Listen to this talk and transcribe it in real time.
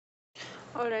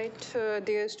Alright,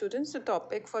 dear students, the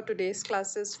topic for today's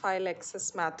class is file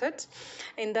access methods.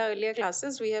 In the earlier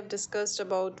classes, we have discussed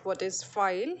about what is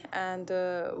file and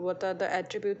what are the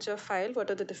attributes of file, what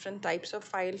are the different types of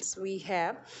files we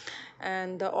have,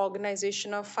 and the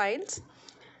organization of files.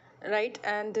 Right,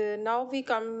 and now we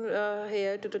come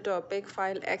here to the topic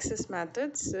file access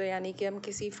methods. यानी कि हम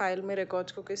किसी file में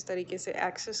records को किस तरीके से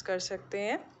access कर सकते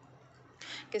हैं,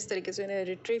 किस तरीके से इन्हें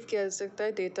रिट्रीव किया जा सकता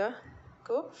है डेटा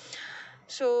को.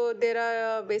 So there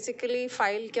are basically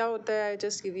file क्या होता है, I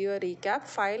just give you a recap.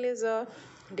 File is a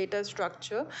data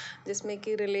structure जिसमें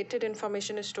कि related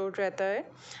information stored रहता है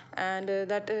and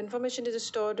that information is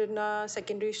stored in a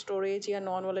secondary storage या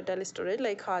non-volatile storage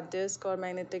like hard disk or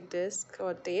magnetic disk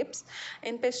or tapes.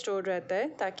 इन पे stored रहता है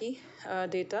ताकि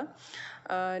data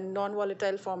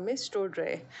non-volatile form में stored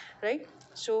रहे, right?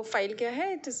 So file क्या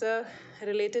है? It is a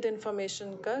related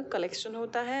information का collection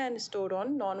होता है and stored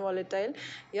on non-volatile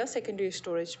या secondary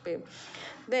storage पे.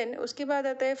 Then उसके बाद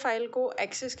आता है file को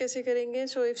access कैसे करेंगे.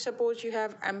 So if suppose you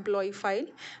have employee file,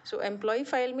 so employee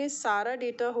file में सारा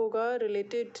data होगा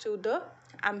related to the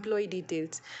employee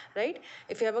details, right?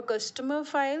 If you have a customer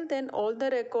file, then all the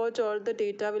records or the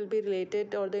data will be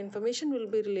related or the information will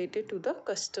be related to the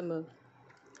customer.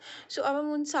 So अब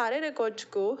हम उन सारे records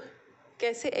को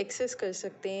कैसे access कर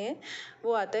सकते हैं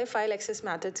वो आता है फाइल एक्सेस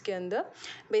मेथड्स के अंदर.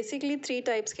 बेसिकली 3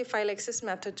 टाइप्स के फाइल एक्सेस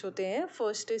मेथड्स होते हैं.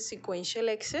 First is sequential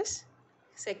access,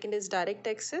 second is direct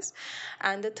access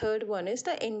and the third one is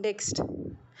the indexed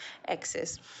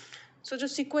access. सो जो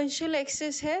सिक्वेंशियल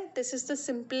एक्सेस है this is the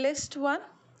simplest one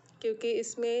क्योंकि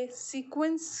इसमें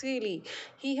sequentially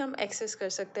ही हम एक्सेस कर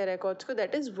सकते हैं रिकॉर्ड्स को.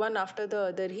 That is one after the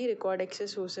other he record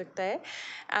access हो सकता है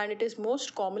and it is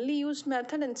most commonly used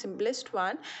method and simplest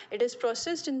one. It is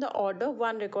processed in the order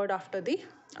one record after the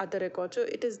other record. So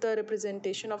it is the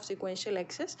representation of sequential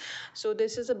access. So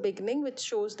this is a beginning which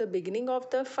shows the beginning of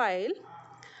the file.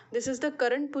 This is the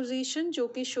current position जो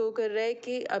कि show कर रहा है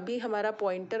कि अभी हमारा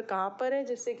pointer कहाँ पर है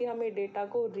जिससे कि हमें डेटा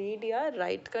को रीड या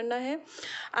राइट करना है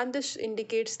and this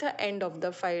indicates the end of the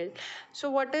file.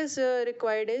 So what is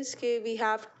required is कि we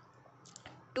have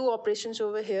two operations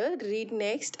over here, read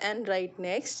next and write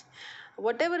next.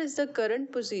 Whatever is the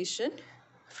current position,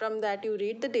 from that you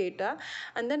read the data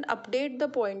and then update the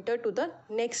pointer to the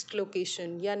next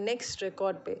location या next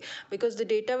record पे, because the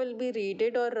data will be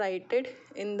readed or writed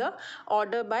in the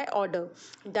order by order.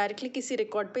 Directly किसी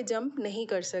record पे jump नहीं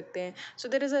कर सकते हैं.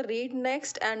 So there is a read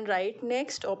next and write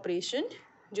next operation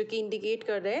जो कि इंडिकेट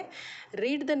कर रहे हैं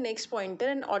read the next pointer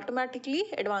and automatically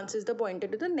advances the pointer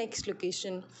to the next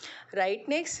location. Right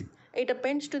next it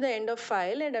appends to the end of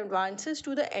file and advances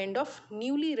to the end of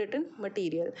newly written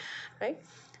material,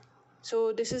 right? So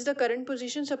this is the current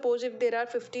position. Suppose if there are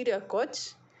 50 records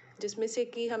जिसमें से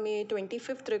कि हमें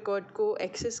 25th record को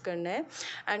access करना है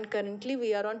and currently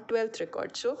we are on 12th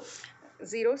record. So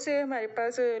zero से हमारे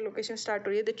पास location start हो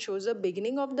रही है that shows the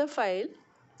beginning of the file.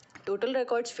 Total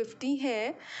records 50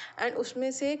 हैं एंड उसमें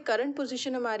से करंट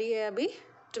पोजीशन हमारी है अभी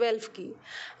 12 की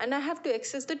and I have to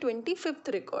access the 25th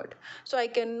record. So I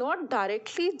can not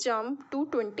directly jump to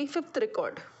 25th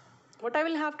record. what I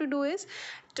will have to do is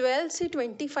 12 से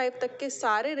 25 तक के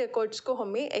सारे रिकॉर्ड्स को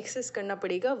हमें एक्सेस करना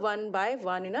पड़ेगा one by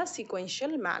one in a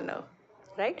sequential manner,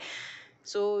 right?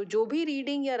 सो जो भी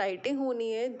रीडिंग या राइटिंग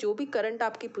होनी है, जो भी करंट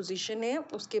आपकी पोजीशन है,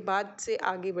 उसके बाद से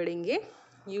आगे बढ़ेंगे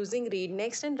using read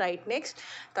next and right next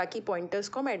ताकि पॉइंटर्स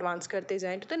को हम एडवांस करते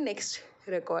जाएं टू द नेक्स्ट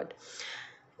रिकॉर्ड.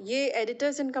 ये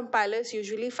editors and compilers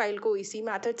usually file को इसी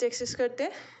मेथड से एक्सेस करते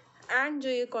हैं. एंड जो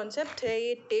ये कॉन्सेप्ट है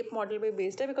ये टेप मॉडल पे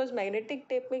बेस्ड है बिकॉज मैग्नेटिक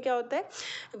टेप में क्या होता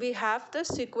है we have the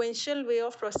sequential way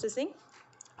of processing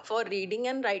for reading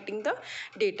and writing the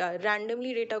data.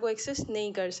 Randomly data को एक्सेस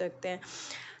नहीं कर सकते हैं.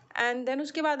 एंड देन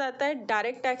उसके बाद आता है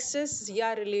डायरेक्ट एक्सेस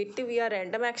या रिलेटिव या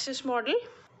random access model.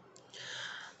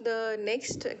 The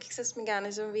next access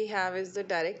mechanism we have is the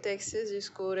direct access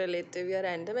जिसको relative या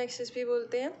random access भी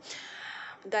बोलते हैं.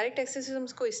 direct access हम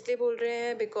इसको इसलिए बोल रहे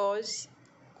हैं because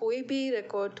कोई भी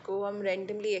रिकॉर्ड को हम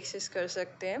रैंडमली एक्सेस कर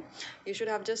सकते हैं. You should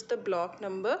have just the block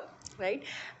number, right?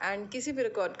 And किसी भी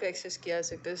रिकॉर्ड को एक्सेस किया जा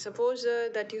सकता है. Suppose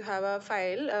that you have a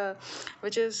file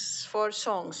which is for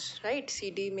songs, right?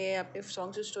 CD में आपने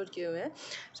सॉन्ग्स स्टोर किए हुए हैं.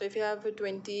 सो इफ़ यू हैव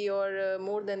 20 और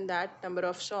more than that number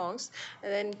of songs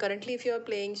then currently if you are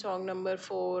playing song number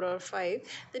 4 or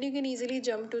 5 then you can easily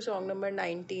jump to song number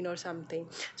 19 or something.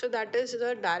 So that is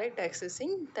the direct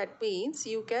accessing. That means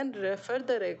you can refer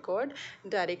the record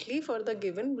directly for the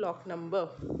given block number,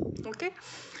 okay?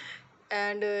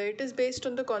 And it is based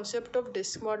on the concept of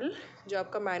disk model. जो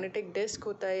आपका magnetic disk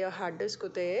होता है या hard disk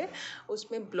होता है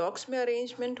उसमें blocks में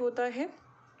arrangement होता है.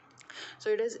 So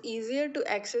it is easier to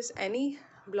access any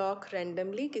block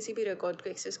randomly, किसी भी record को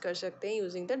access कर सकते हैं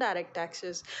using the direct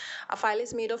access. A file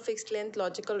is made of fixed length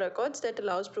logical records that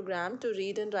allows program to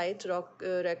read and write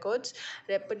records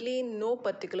rapidly in no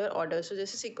particular order. So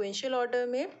जैसे sequential order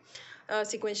में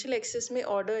sequential access में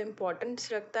order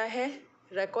importance रखता है,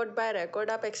 record by record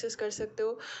आप access कर सकते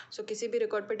हो. सो किसी भी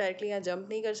रिकॉर्ड पे डायरेक्टली यहाँ जंप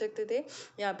नहीं कर सकते थे,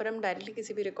 यहाँ पर हम डायरेक्टली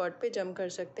किसी भी रिकॉर्ड पे जंप कर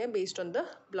सकते हैं based on the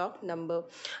block number.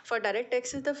 For direct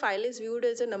access the file is viewed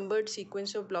as a numbered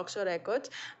sequence of blocks और रिकॉर्ड्स.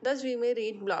 दस we may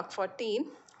read block 14,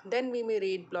 then we may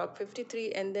read block 53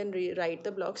 and then write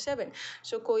the block 7.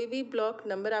 So कोई भी block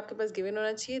number आपके पास given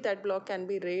होना चाहिए, that block can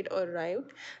be read or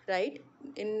write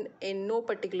in no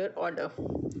particular order.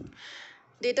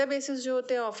 Databases जो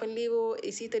होते हैं ऑफनली वो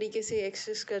इसी तरीके से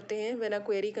एक्सेस करते हैं. When a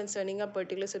query concerning a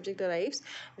particular subject arrives,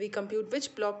 we compute which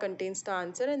block contains the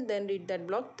answer and then read that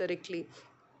block directly.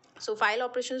 So file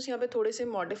operations यहाँ पे थोड़े से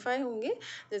मॉडिफाई होंगे.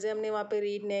 जैसे हमने वहाँ पे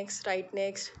read next, right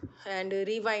next and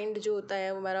rewind जो होता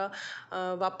है वो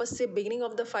हमारा वापस से बिगिनिंग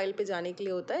ऑफ द फाइल पे जाने के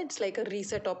लिए होता है. It's like a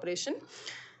reset operation.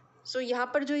 सो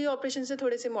यहाँ पर जो ये ऑपरेशन है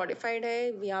थोड़े से मॉडिफाइड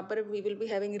है. यहाँ पर we will be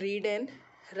having read N,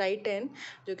 right N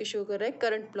जो कि शो कर रहा है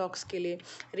करंट ब्लॉक्स के लिए.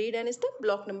 Read N is the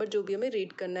block number जो भी हमें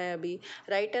रीड करना है अभी.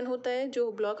 राइट एन होता है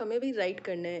जो ब्लॉक हमें भी राइट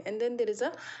करना है. And then there is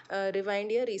a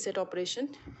rewind या रीसेट ऑपरेशन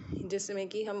जिसमें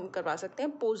कि हम करवा सकते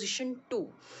हैं position 2.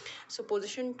 So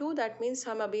position 2 that means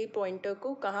हम अभी पॉइंटर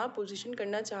को कहाँ पोजीशन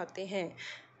करना चाहते हैं,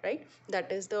 right.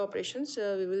 That is the operations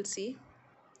we will see.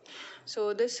 So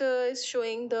this is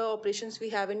showing the operations we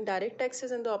have in direct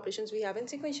access and the operations we have in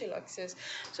sequential access.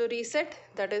 So reset,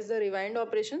 that is the rewind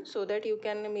operation, so that you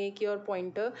can make your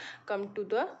pointer come to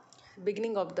the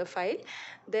beginning of the file.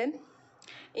 Then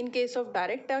in case of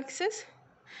direct access,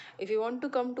 if you want to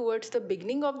come towards the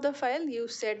beginning of the file, you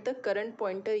set the current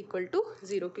pointer equal to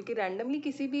 0, क्योंकि randomly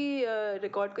किसी भी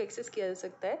record को access किया जा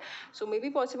सकता है. सो may be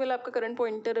possible आपका current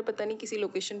pointer पता नहीं किसी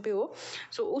लोकेशन पे हो.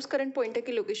 सो उस करंट पॉइंटर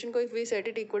की लोकेशन को if we set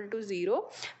it equal to 0,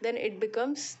 then it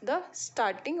becomes the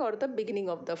starting और the beginning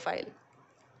of the file.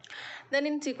 Then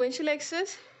in sequential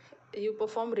access you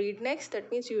perform read next.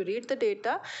 That means you read the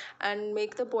data and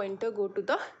make the pointer go to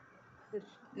the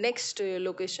next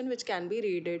location which can be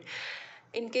readed.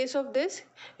 In case of this,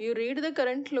 you read the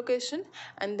current location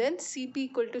and then cp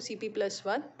equal to cp plus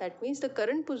 1. That means the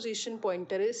current position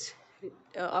pointer is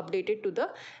updated to the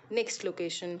next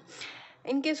location.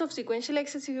 In case of sequential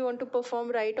access, if you want to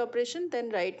perform write operation, then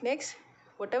write next,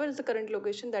 whatever is the current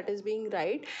location that is being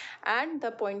write, and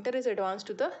the pointer is advanced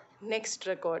to the next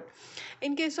record.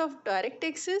 In case of direct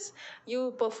access,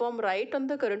 you perform write on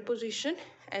the current position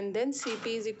and then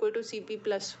cp is equal to cp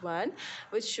plus 1,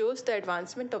 which shows the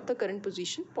advancement of the current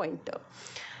position pointer.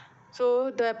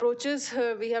 So the approaches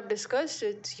we have discussed,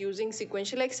 it's using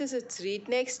sequential access, it's read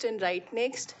next and write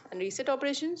next and reset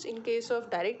operations. In case of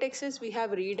direct access, we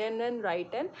have read n and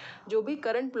write n जो भी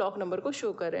current block number को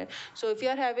show कर रहे हैं. So if you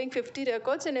are having 50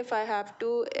 records and if I have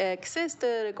to access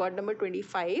the record number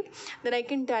 25, then I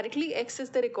can directly access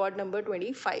the record number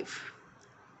 25,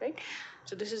 right.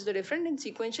 So this is the difference. In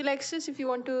sequential access, if you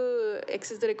want to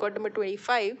access the record number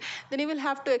 25, then you will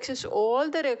have to access all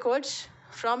the records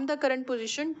from the current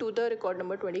position to the record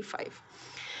number 25.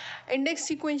 Index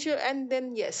sequential, and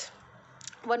then yes,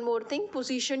 one more thing,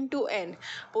 position to n.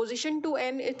 Position to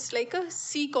n, it's like a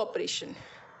seek operation.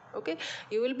 Okay,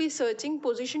 you will be searching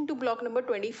position to block number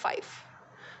 25.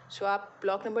 So आप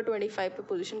block number 25 पे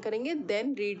position करेंगे,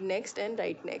 then read next and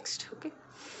write next. Okay.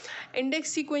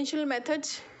 Index sequential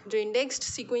methods, जो indexed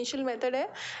sequential method है,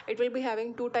 it will be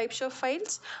having two types of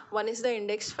files. One is the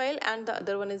index file and the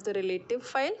other one is the relative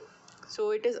file.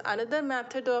 So it is another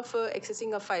method of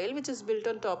accessing a file which is built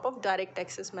on top of direct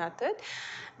access method.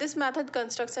 This method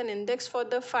constructs an index for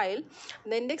the file.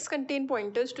 The index contains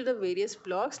pointers to the various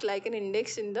blocks like an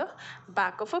index in the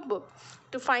back of a book.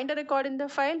 To find a record in the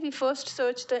file, we first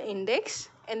search the index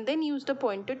and then use the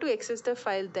pointer to access the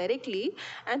file directly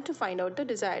and to find out the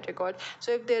desired record.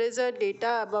 So if there is a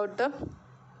data about the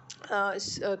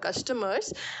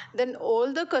customers, then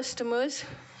all the customers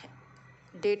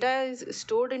data is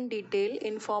stored in detail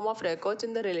in form of records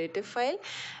in the relative file,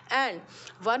 and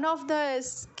one of the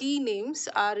key names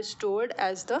are stored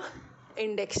as the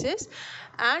indexes,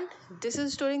 and this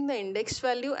is storing the index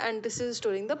value and this is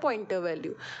storing the pointer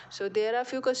value. So there are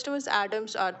few customers,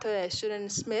 Adams, Arthur, Asher and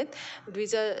Smith.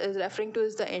 These are referring to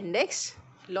as the index,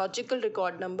 logical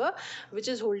record number, which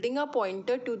is holding a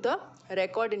pointer to the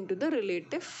record into the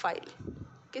relative file.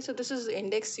 Okay, so this is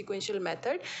index sequential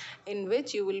method in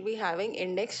which you will be having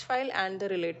index file and the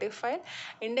relative file.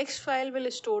 Index file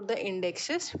will store the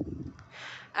indexes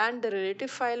and the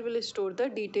relative file will store the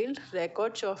detailed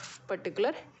records of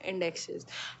particular indexes.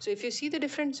 So if you see the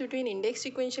difference between index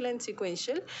sequential and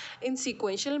sequential, in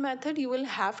sequential method you will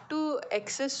have to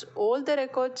access all the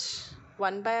records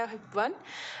one by one,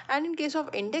 and in case of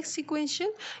index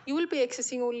sequential you will be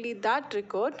accessing only that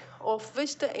record of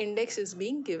which the index is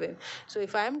being given. So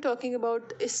if I am talking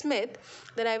about Smith,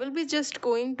 then I will be just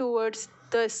going towards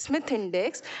the Smith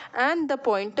index, and the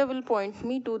pointer will point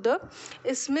me to the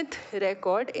Smith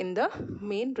record in the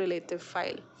main relative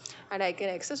file, and I can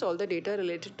access all the data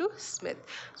related to Smith.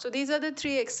 So these are the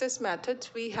three access methods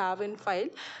we have in file,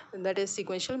 that is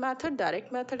sequential method,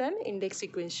 direct method, and index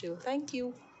sequential. Thank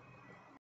you.